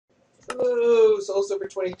Hello, SoulSilver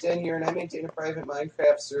 2010 here, and I maintain a private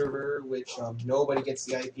Minecraft server, which nobody gets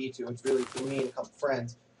the IP to. It's really for me and a couple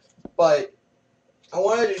friends. But I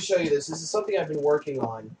wanted to show you this. This is something I've been working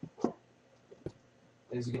on,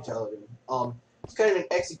 as you can tell. It's kind of an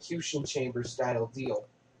execution chamber style deal.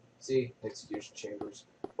 See, execution chambers.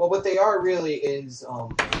 Well, what they are really is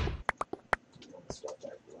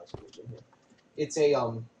it's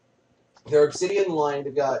a they're obsidian lined.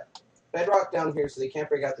 They've got bedrock down here, so they can't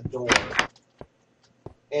break out the door.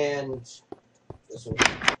 And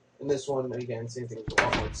this one, again, same thing. There's a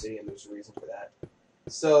lot more obsidian. There's a reason for that.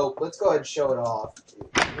 So let's go ahead and show it off.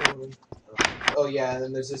 Oh yeah, and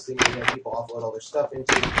then there's this thing that people offload all their stuff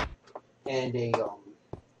into, and a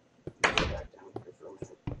back down here for a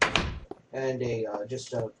minute, and a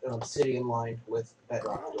just an obsidian lined with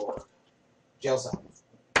bedrock door, jail cell.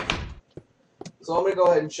 So I'm going to go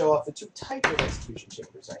ahead and show off the two types of execution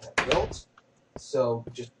chambers I have built. So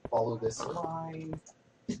just follow this line.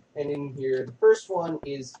 And in here, the first one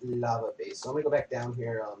is lava based. So I'm going to go back down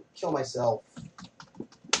here, kill myself.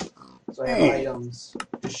 So I have items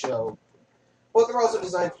to show. Both are also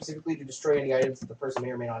designed specifically to destroy any items that the person may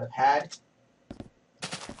or may not have had.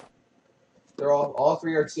 They're all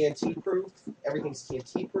three are TNT proof. Everything's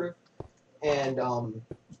TNT proof. And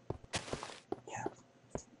yeah.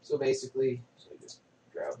 So basically,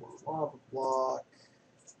 grab one lava block.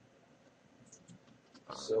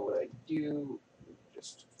 So what I do,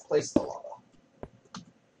 just place the lava.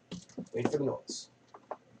 Wait for the noise.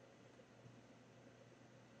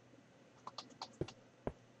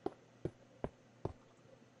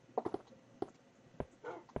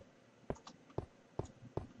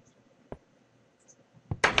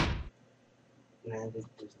 And it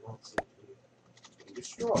does not seem to be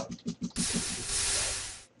destroyed.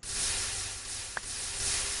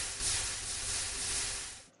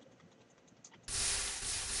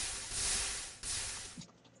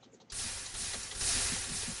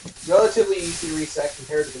 Relatively easy to reset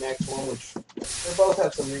compared to the next one, which they both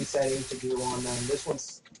have some resetting to do on them. This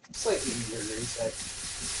one's slightly easier to reset.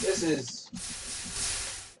 This is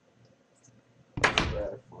a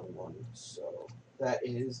rather fun one. So that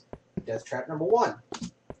is death trap number 1.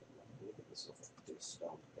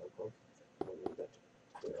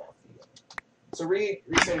 So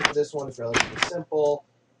resetting for this one is relatively simple.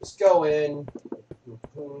 Just go in,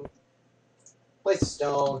 place a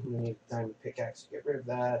stone, and you need a diamond pickaxe to get rid of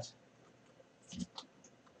that.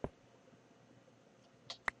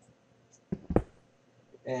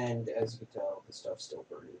 And as you can tell, the stuff's still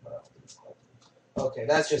burning, but I don't think it's collecting. Okay,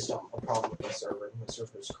 that's just a problem with my server. My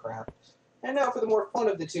server is crap. And now for the more fun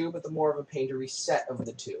of the two, but the more of a pain to reset of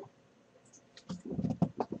the two.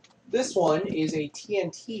 This one is a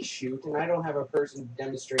TNT chute, and I don't have a person to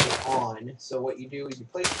demonstrate it on. So what you do is you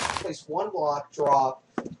place one block, drop,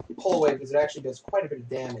 pull away, because it actually does quite a bit of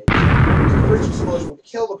damage. The first explosion would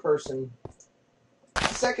kill the person.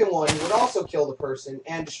 The second one would also kill the person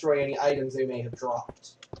and destroy any items they may have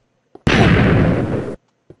dropped.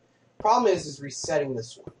 Problem is resetting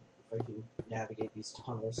this one. If I can navigate these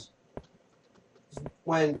tunnels.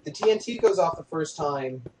 When the TNT goes off the first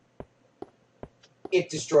time, it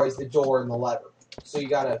destroys the door and the lever. So you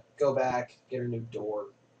gotta go back, get a new door.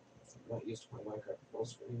 I'm not used to playing Minecraft full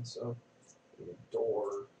screen, so get a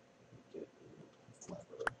door, get a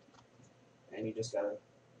lever. And you just gotta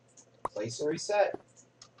place and reset.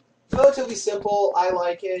 Relatively simple, I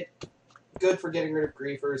like it. Good for getting rid of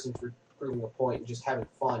griefers and for proving a point and just having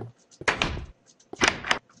fun.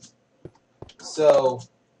 So,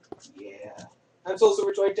 yeah. I'm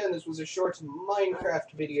SoulSilver 2010. This was a short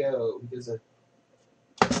Minecraft video because